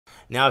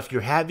Now, if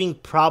you're having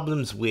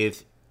problems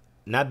with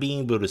not being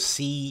able to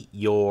see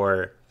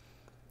your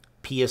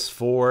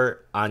PS4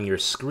 on your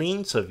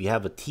screen, so if you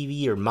have a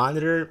TV or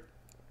monitor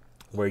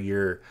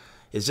where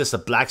it's just a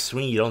black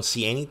screen, you don't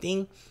see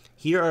anything,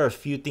 here are a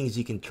few things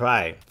you can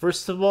try.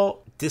 First of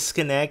all,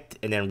 disconnect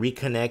and then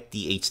reconnect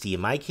the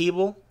HDMI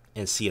cable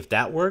and see if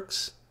that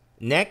works.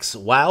 Next,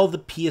 while the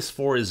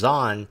PS4 is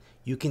on,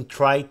 you can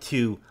try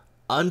to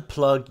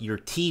unplug your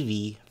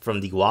TV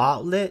from the wall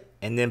outlet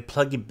and then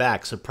plug it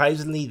back.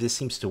 Surprisingly, this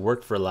seems to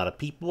work for a lot of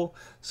people,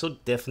 so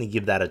definitely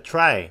give that a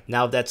try.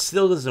 Now, if that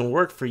still doesn't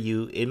work for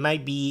you, it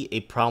might be a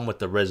problem with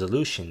the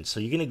resolution. So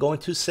you're going to go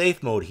into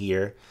safe mode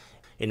here.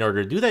 In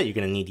order to do that, you're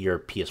going to need your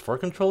PS4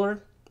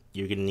 controller.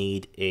 You're going to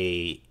need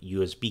a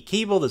USB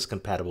cable that's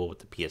compatible with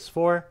the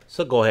PS4.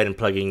 So go ahead and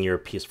plug in your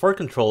PS4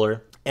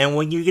 controller. And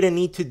what you're going to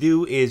need to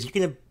do is you're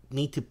going to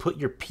need to put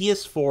your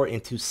PS4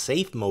 into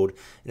safe mode,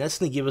 and that's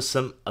going to give us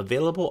some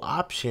available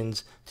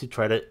options to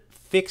try to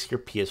fix your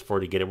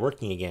PS4 to get it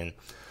working again.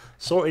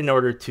 So in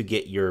order to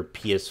get your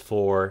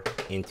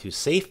PS4 into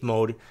safe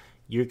mode,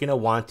 you're going to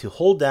want to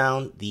hold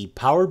down the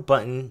power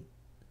button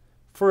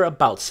for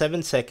about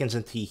 7 seconds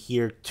until you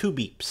hear 2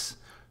 beeps.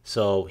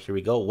 So here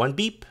we go, 1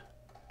 beep.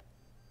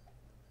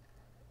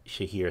 You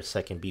should hear a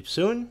second beep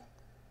soon.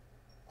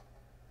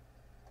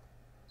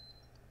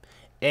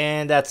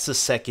 And that's the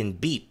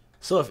second beep.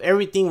 So if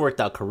everything worked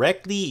out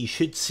correctly, you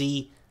should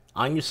see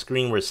on your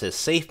screen where it says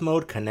safe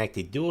mode, connect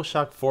a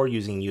DualShock 4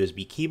 using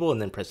USB cable and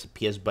then press the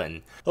PS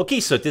button. Okay,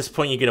 so at this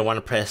point you're going to want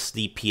to press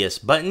the PS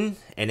button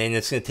and then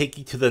it's going to take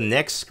you to the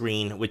next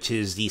screen, which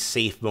is the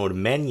safe mode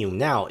menu.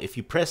 Now, if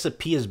you press the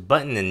PS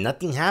button and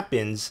nothing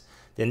happens,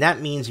 then that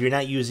means you're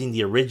not using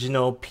the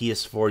original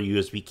PS4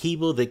 USB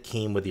cable that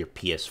came with your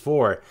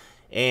PS4.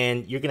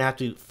 And you're going to have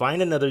to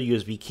find another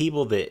USB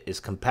cable that is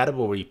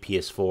compatible with your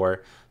PS4.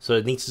 So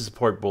it needs to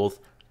support both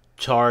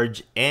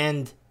charge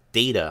and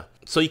data.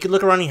 So you can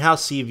look around your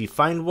house, see if you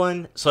find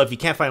one. So if you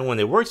can't find one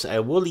that works, I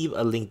will leave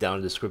a link down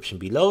in the description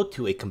below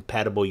to a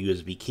compatible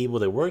USB cable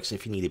that works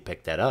if you need to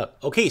pick that up.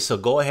 Okay, so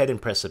go ahead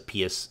and press the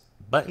PS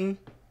button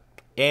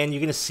and you're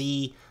going to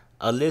see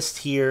a list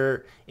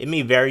here. It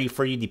may vary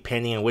for you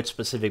depending on which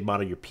specific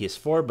model your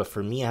PS4, but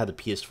for me I have the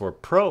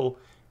PS4 Pro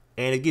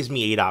and it gives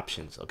me 8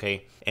 options,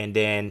 okay? And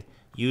then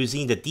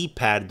using the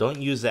D-pad,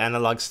 don't use the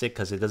analog stick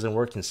because it doesn't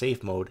work in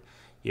safe mode.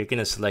 You're going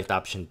to select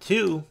option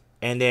 2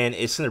 and then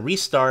it's going to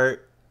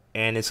restart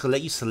and it's going to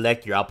let you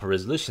select your output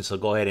resolution. So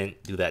go ahead and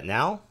do that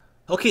now.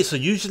 Okay, so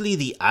usually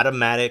the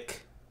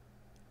automatic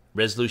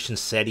resolution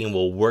setting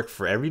will work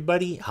for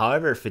everybody.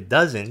 However, if it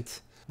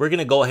doesn't, we're going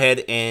to go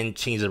ahead and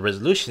change the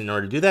resolution. In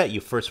order to do that,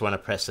 you first want to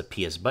press the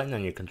PS button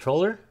on your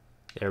controller.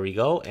 There we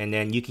go. And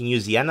then you can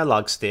use the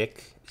analog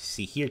stick,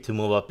 see here, to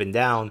move up and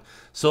down.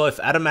 So if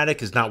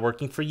automatic is not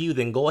working for you,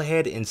 then go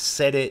ahead and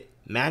set it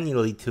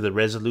manually to the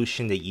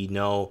resolution that you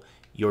know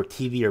your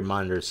TV or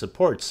monitor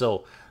supports.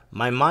 So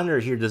my monitor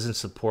here doesn't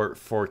support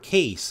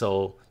 4K,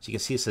 so as you can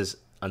see it says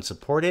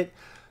unsupported.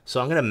 So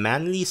I'm going to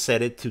manually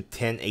set it to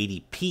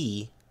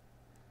 1080p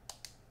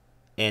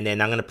and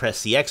then I'm going to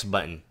press the X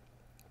button.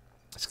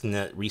 It's going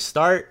to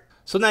restart.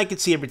 So now I can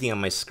see everything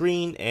on my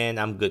screen and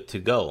I'm good to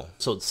go.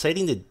 So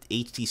setting the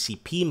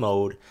hdcp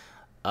mode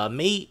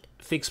may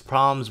fix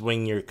problems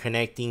when you're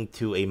connecting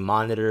to a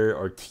monitor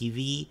or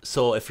TV.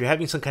 So if you're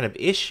having some kind of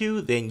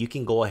issue, then you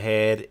can go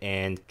ahead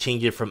and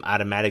change it from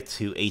automatic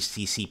to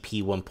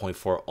hdcp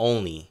 1.4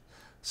 only.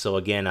 So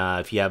again,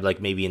 if you have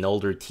like maybe an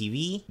older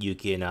TV, you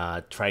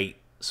can try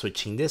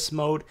switching this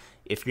mode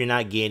if you're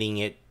not getting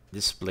it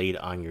displayed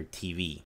on your TV.